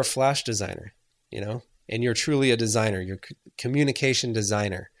 even if you're a Flash designer, and you're truly a designer, you're a communication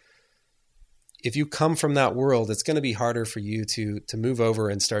designer. If you come from that world, it's going to be harder for you to move over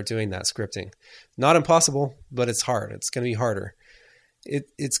and start doing that scripting. Not impossible, but it's hard. It's going to be harder.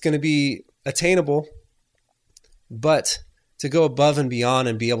 It's going to be attainable, but to go above and beyond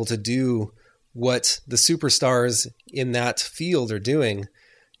and be able to do what the superstars in that field are doing,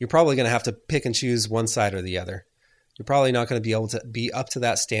 you're probably going to have to pick and choose one side or the other. You're probably not going to be able to be up to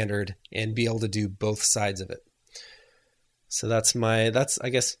that standard and be able to do both sides of it. So that's my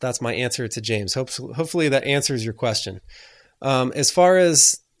answer to James. Hopefully that answers your question. As far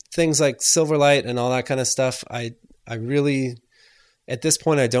as things like Silverlight and all that kind of stuff, I really, at this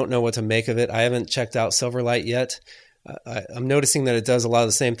point, I don't know what to make of it. I haven't checked out Silverlight yet. I'm noticing that it does a lot of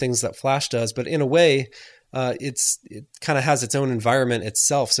the same things that Flash does, but in a way, it kind of has its own environment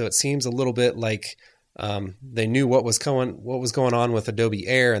itself. So it seems a little bit like they knew what was going on with Adobe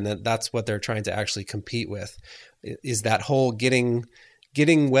Air, and that's what they're trying to actually compete with. Is that whole getting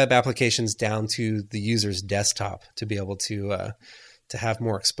web applications down to the user's desktop to be able to have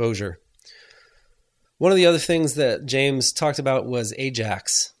more exposure. One of the other things that James talked about was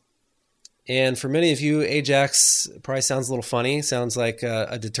Ajax. And for many of you, Ajax probably sounds a little funny. Sounds like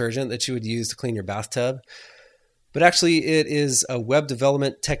a detergent that you would use to clean your bathtub. But actually, it is a web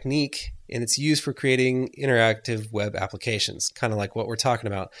development technique, and it's used for creating interactive web applications, kind of like what we're talking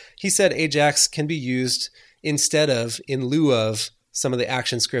about. He said Ajax can be used in lieu of some of the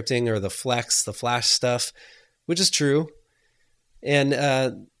action scripting or the Flash stuff, which is true. And,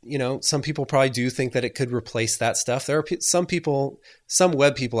 some people probably do think that it could replace that stuff. There are some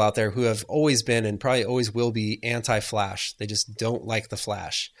web people out there who have always been and probably always will be anti-Flash. They just don't like the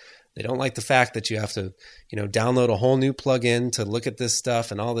Flash. They don't like the fact that you have to, download a whole new plugin to look at this stuff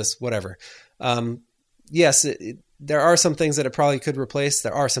and all this, whatever. Yes, there are some things that it probably could replace.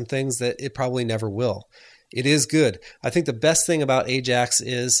 There are some things that it probably never will. It is good. I think the best thing about Ajax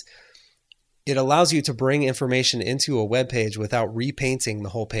is it allows you to bring information into a web page without repainting the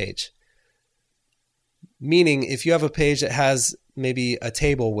whole page. Meaning, if you have a page that has maybe a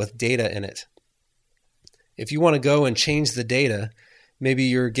table with data in it, if you want to go and change the data, maybe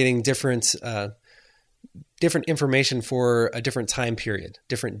you're getting different information for a different time period,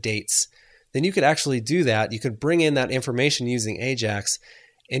 different dates, then you could actually do that. You could bring in that information using Ajax,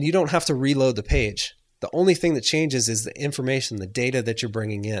 and you don't have to reload the page. The only thing that changes is the information, the data that you're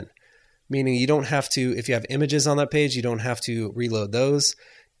bringing in. Meaning you don't have to, if you have images on that page, you don't have to reload those.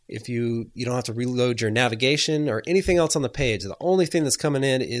 If you don't have to reload your navigation or anything else on the page. The only thing that's coming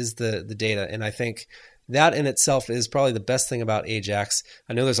in is the data. And I think that in itself is probably the best thing about Ajax.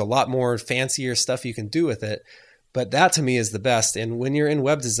 I know there's a lot more fancier stuff you can do with it, but that to me is the best. And when you're in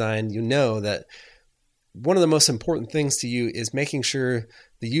web design, you know that one of the most important things to you is making sure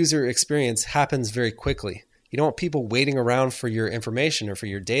the user experience happens very quickly. You don't want people waiting around for your information or for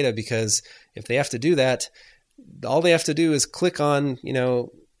your data, because if they have to do that, all they have to do is click on,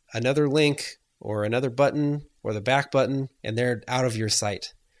 another link or another button or the back button, and they're out of your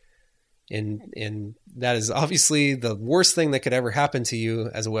site. And that is obviously the worst thing that could ever happen to you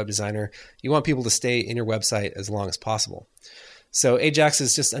as a web designer. You want people to stay in your website as long as possible. So Ajax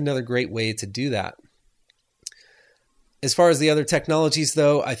is just another great way to do that. As far as the other technologies,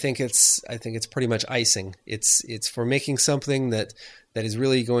 though, I think it's pretty much icing. It's for making something that is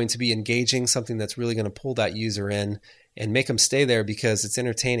really going to be engaging, something that's really going to pull that user in and make them stay there because it's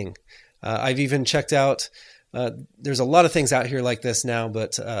entertaining. I've even checked out, there's a lot of things out here like this now,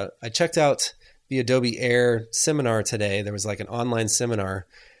 but I checked out the Adobe Air seminar today. There was like an online seminar,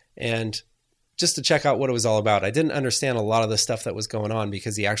 and just to check out what it was all about. I didn't understand a lot of the stuff that was going on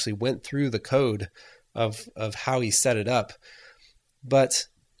because he actually went through the code of how he set it up. But,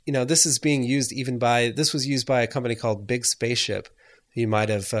 this is being used this was used by a company called Big Spaceship, who you might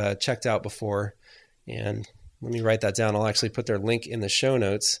have checked out before. And let me write that down. I'll actually put their link in the show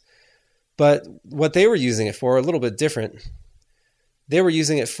notes. But what they were using it for, a little bit different. They were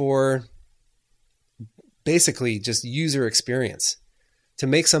using it for basically just user experience, to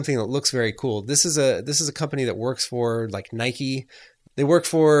make something that looks very cool. This is a company that works for like Nike. They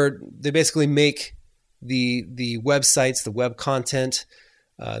basically make the websites, the web content,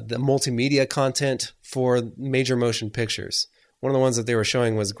 the multimedia content for major motion pictures. One of the ones that they were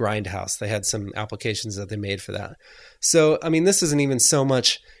showing was Grindhouse. They had some applications that they made for that. So, this isn't even so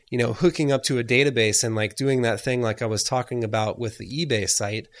much, hooking up to a database and like doing that thing like I was talking about with the eBay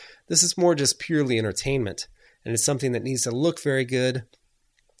site. This is more just purely entertainment. And it's something that needs to look very good.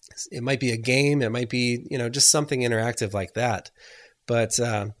 It might be a game. It might be, just something interactive like that. But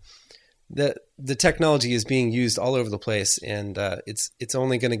the technology is being used all over the place, and it's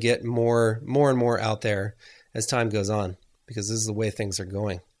only going to get more and more out there as time goes on, because this is the way things are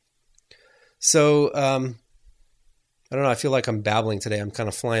going. So I don't know. I feel like I'm babbling today. I'm kind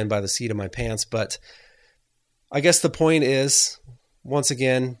of flying by the seat of my pants, but I guess the point is, once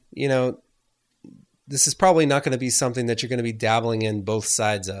again, this is probably not going to be something that you're going to be dabbling in both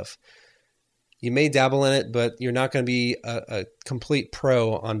sides of. You may dabble in it, but you're not going to be a complete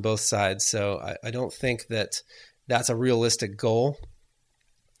pro on both sides. So I don't think that that's a realistic goal.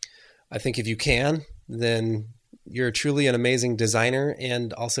 I think if you can, then you're truly an amazing designer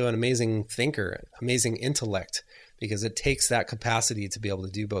and also an amazing thinker, amazing intellect, because it takes that capacity to be able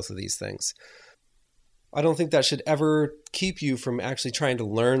to do both of these things. I don't think that should ever keep you from actually trying to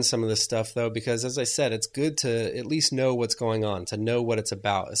learn some of this stuff, though, because as I said, it's good to at least know what's going on, to know what it's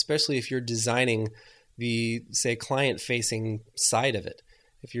about, especially if you're designing the, say, client-facing side of it.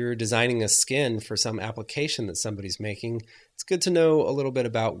 If you're designing a skin for some application that somebody's making, it's good to know a little bit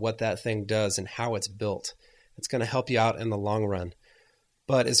about what that thing does and how it's built. It's going to help you out in the long run.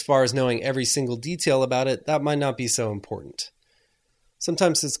 But as far as knowing every single detail about it, that might not be so important.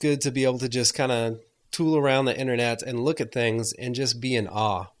 Sometimes it's good to be able to just kind of tool around the internet and look at things and just be in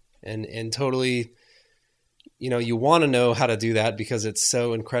awe and totally, you want to know how to do that because it's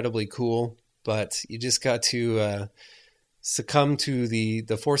so incredibly cool, but you just got to succumb to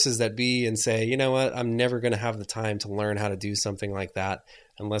the forces that be and say, you know what, I'm never going to have the time to learn how to do something like that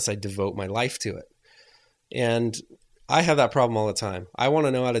unless I devote my life to it. And I have that problem all the time. I want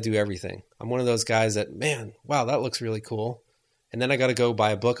to know how to do everything. I'm one of those guys that, man, wow, that looks really cool. And then I got to go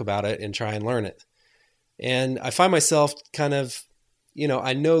buy a book about it and try and learn it. And I find myself kind of,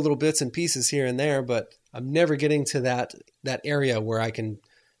 I know little bits and pieces here and there, but I'm never getting to that area where I can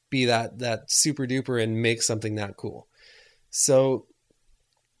be that super duper and make something that cool. So,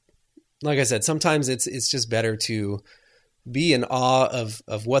 like I said, sometimes it's just better to be in awe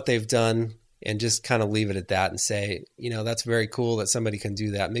of what they've done, and just kind of leave it at that and say, that's very cool that somebody can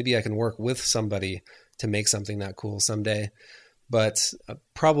do that. Maybe I can work with somebody to make something that cool someday, but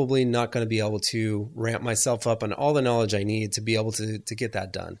probably not going to be able to ramp myself up on all the knowledge I need to be able to get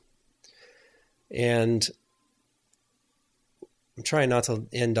that done. And I'm trying not to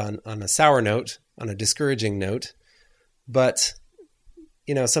end on a sour note, on a discouraging note, but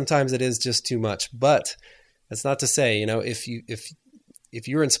sometimes it is just too much. But that's not to say, if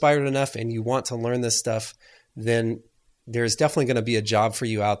you're inspired enough and you want to learn this stuff, then there's definitely going to be a job for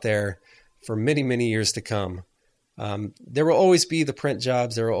you out there for many, many years to come. There will always be the print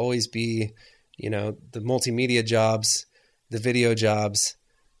jobs. There will always be, the multimedia jobs, the video jobs.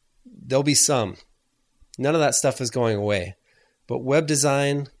 There'll be some. None of that stuff is going away. But web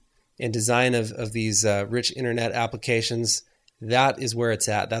design and design of these rich internet applications, that is where it's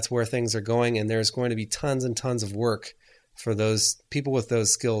at. That's where things are going. And there's going to be tons and tons of work for those people with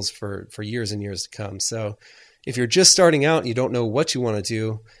those skills for years and years to come. So if you're just starting out and you don't know what you want to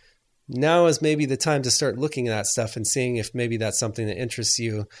do, now is maybe the time to start looking at that stuff and seeing if maybe that's something that interests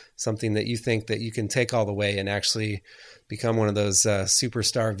you, something that you think that you can take all the way and actually become one of those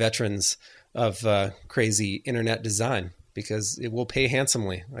superstar veterans of crazy internet design, because it will pay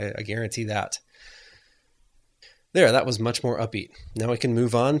handsomely. I guarantee that. There, that was much more upbeat. Now we can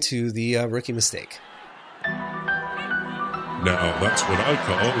move on to the rookie mistake. Now that's what I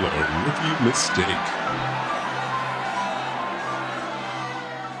call a rookie mistake.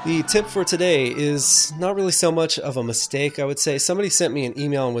 The tip for today is not really so much of a mistake, I would say. Somebody sent me an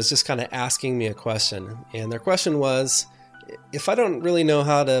email and was just kind of asking me a question. And their question was, if I don't really know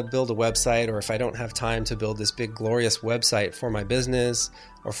how to build a website, or if I don't have time to build this big, glorious website for my business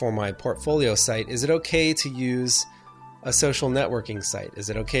or for my portfolio site, is it okay to use a social networking site? Is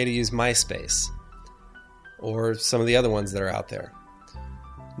it okay to use MySpace or some of the other ones that are out there?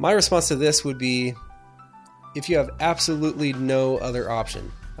 My response to this would be, if you have absolutely no other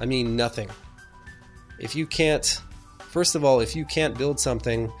option, I mean nothing. If you can't build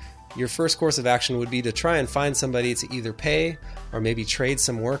something, your first course of action would be to try and find somebody to either pay or maybe trade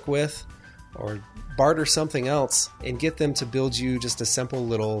some work with or barter something else and get them to build you just a simple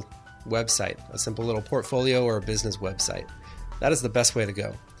little website, a simple little portfolio or a business website. That is the best way to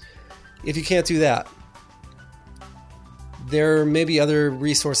go. If you can't do that, there may be other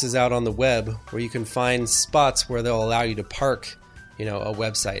resources out on the web where you can find spots where they'll allow you to park, a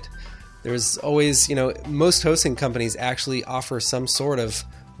website. There's always, most hosting companies actually offer some sort of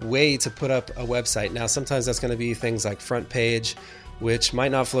way to put up a website. Now, sometimes that's going to be things like Front Page, which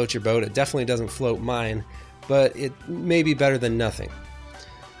might not float your boat. It definitely doesn't float mine, but it may be better than nothing.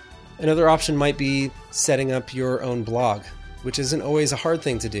 Another option might be setting up your own blog, which isn't always a hard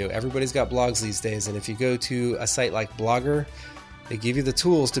thing to do. Everybody's got blogs these days, and if you go to a site like Blogger, they give you the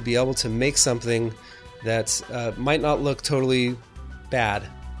tools to be able to make something that might not look totally bad.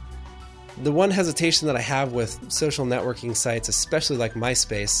 The one hesitation that I have with social networking sites, especially like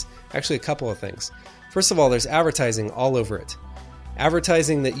MySpace, actually a couple of things. First of all, there's advertising all over it.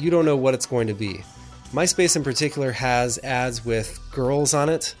 Advertising that you don't know what it's going to be. MySpace in particular has ads with girls on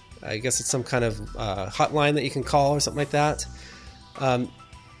it. I guess it's some kind of hotline that you can call or something like that.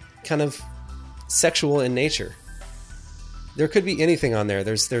 Kind of sexual in nature. There could be anything on there.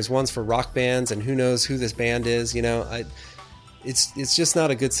 There's ones for rock bands, and who knows who this band is. It's just not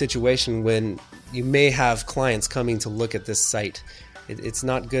a good situation when you may have clients coming to look at this site. It's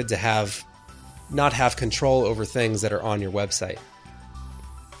not good to not have control over things that are on your website.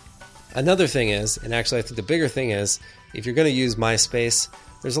 Another thing is, and actually I think the bigger thing is, if you're going to use MySpace,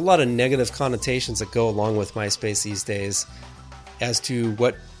 there's a lot of negative connotations that go along with MySpace these days as to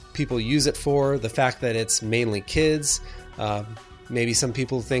what people use it for, the fact that it's mainly kids. Maybe some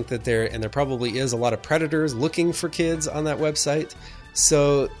people think that there probably is a lot of predators looking for kids on that website.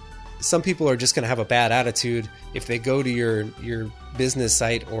 So some people are just going to have a bad attitude if they go to your business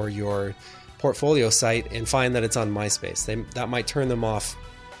site or your portfolio site and find that it's on MySpace. That might turn them off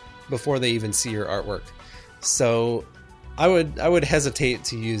before they even see your artwork. So I would hesitate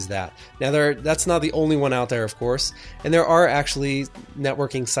to use that. Now that's not the only one out there, of course, and there are actually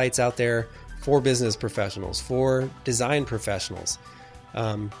networking sites out there for business professionals, for design professionals.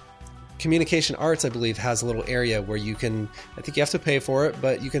 Communication Arts, I believe, has a little area where you can, I think you have to pay for it,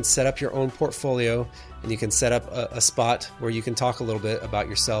 but you can set up your own portfolio and you can set up a spot where you can talk a little bit about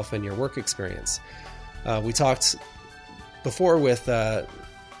yourself and your work experience. We talked before with the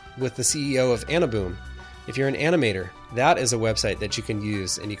CEO of Aniboom. If you're an animator, that is a website that you can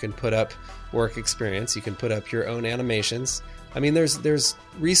use, and you can put up work experience. You can put up your own animations. I mean, there's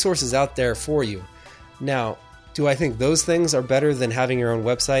resources out there for you. Now, Do I think those things are better than having your own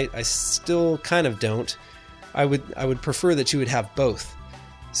website? I still kind of don't. I would prefer that you would have both,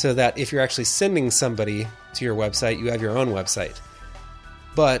 so that if you're actually sending somebody to your website, you have your own website.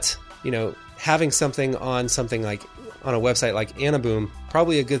 But, having something on a website like Anaboom,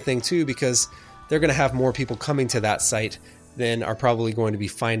 probably a good thing too, because they're going to have more people coming to that site than are probably going to be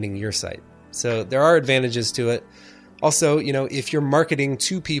finding your site. So there are advantages to it. Also, if you're marketing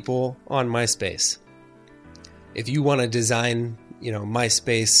to people on MySpace, if you want to design,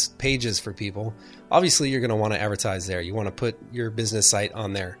 MySpace pages for people, obviously you're going to want to advertise there. You want to put your business site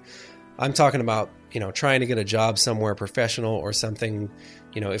on there. I'm talking about, trying to get a job somewhere professional or something,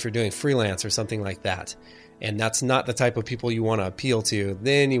 if you're doing freelance or something like that. And that's not the type of people you want to appeal to,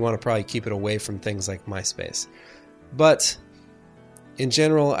 then you want to probably keep it away from things like MySpace. But in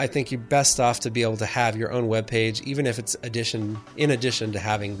general, I think you're best off to be able to have your own webpage, even if it's in addition to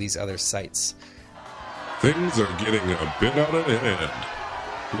having these other sites. Things are getting a bit out of hand.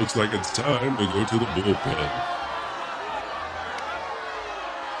 Looks like it's time to go to the bullpen.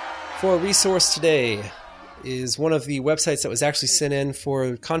 For a resource today is one of the websites that was actually sent in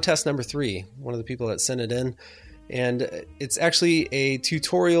for contest number 3, one of the people that sent it in. And it's actually a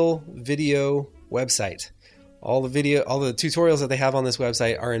tutorial video website. All the tutorials that they have on this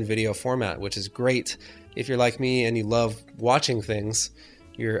website are in video format, which is great if you're like me and you love watching things.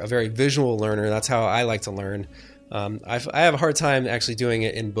 You're a very visual learner. That's how I like to learn. I have a hard time actually doing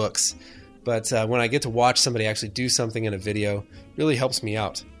it in books, but when I get to watch somebody actually do something in a video, it really helps me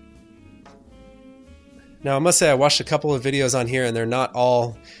out. Now, I must say I watched a couple of videos on here, and they're not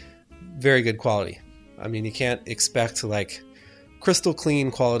all very good quality. I mean, you can't expect like crystal clean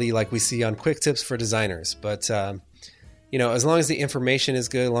quality like we see on Quick Tips for Designers. But, as long as the information is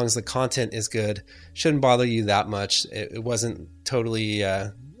good, as long as the content is good, shouldn't bother you that much. It wasn't totally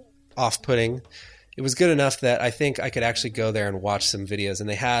off-putting. It was good enough that I think I could actually go there and watch some videos. And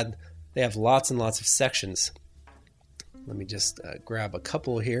they have lots and lots of sections. Let me just grab a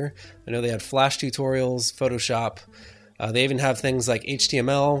couple here. I know they had Flash tutorials, Photoshop. They even have things like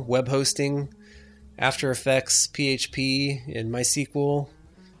HTML, web hosting, After Effects, PHP, and MySQL,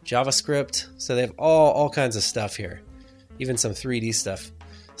 JavaScript. So they have all kinds of stuff here, even some 3D stuff.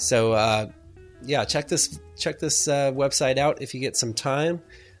 So check this website out if you get some time.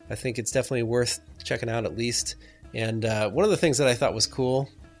 I think it's definitely worth checking out at least. And one of the things that I thought was cool,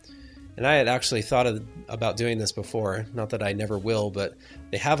 and I had actually thought about doing this before, not that I never will, but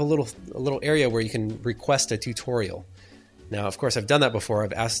they have a little area where you can request a tutorial. Now, of course, I've done that before.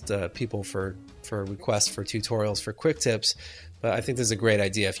 I've asked people for requests for tutorials for Quick Tips, but I think this is a great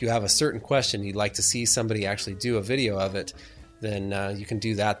idea. If you have a certain question you'd like to see somebody actually do a video of it, then you can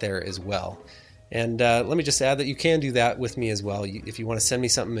do that there as well. And let me just add that you can do that with me as well. If you want to send me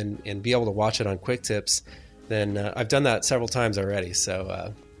something and be able to watch it on Quick Tips, then I've done that several times already.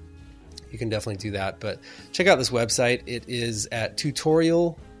 So you can definitely do that. But check out this website. It is at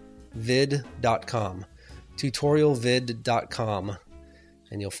tutorialvid.com. tutorialvid.com.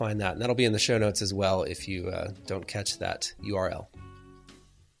 And you'll find that. And that'll be in the show notes as well if you don't catch that URL.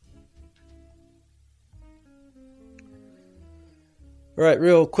 All right,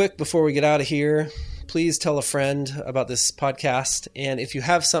 real quick before we get out of here, please tell a friend about this podcast. And if you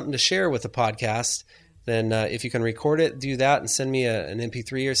have something to share with the podcast, then if you can record it, do that and send me an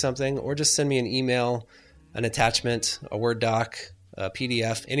MP3 or something, or just send me an email, an attachment, a Word doc, a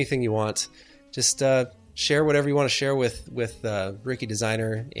PDF, anything you want. Just share whatever you want to share with Rookie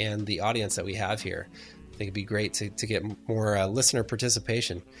Designer and the audience that we have here. I think it'd be great to get more listener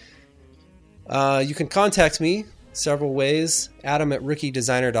participation. You can contact me several ways.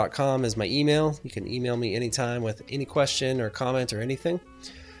 Adam@rookiedesigner.com is my email. You can email me anytime with any question or comment or anything.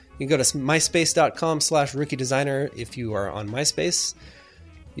 You can go to myspace.com/rookiedesigner if you are on MySpace.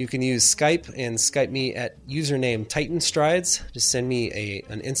 You can use Skype and Skype me at username TitanStrides. Just send me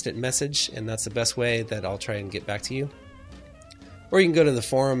an instant message, and that's the best way that I'll try and get back to you. Or you can go to the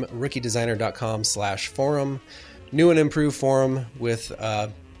forum, rookiedesigner.com/forum. New and improved forum with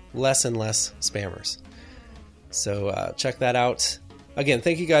less and less spammers. So check that out. Again,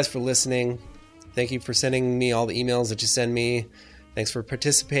 thank you guys for listening. Thank you for sending me all the emails that you send me. Thanks for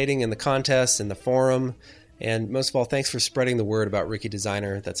participating in the contest and the forum. And most of all, thanks for spreading the word about Rookie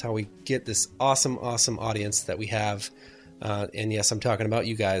Designer. That's how we get this awesome audience that we have. And yes, I'm talking about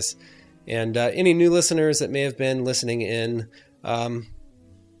you guys. And any new listeners that may have been listening in,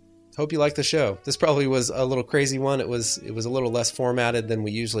 hope you like the show. This probably was a little crazy one. It was a little less formatted than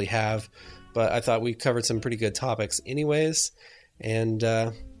we usually have, but I thought we covered some pretty good topics anyways. And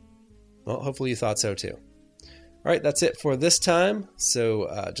hopefully you thought so too. All right, that's it for this time.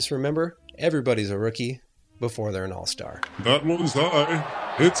 So just remember, everybody's a rookie before they're an all-star. That one's high.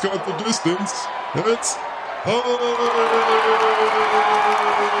 It's got the distance. It's high.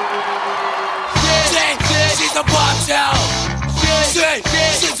 She's a bombshell.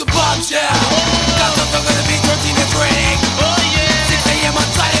 She's a bombshell. Got the gonna be 13 and 3.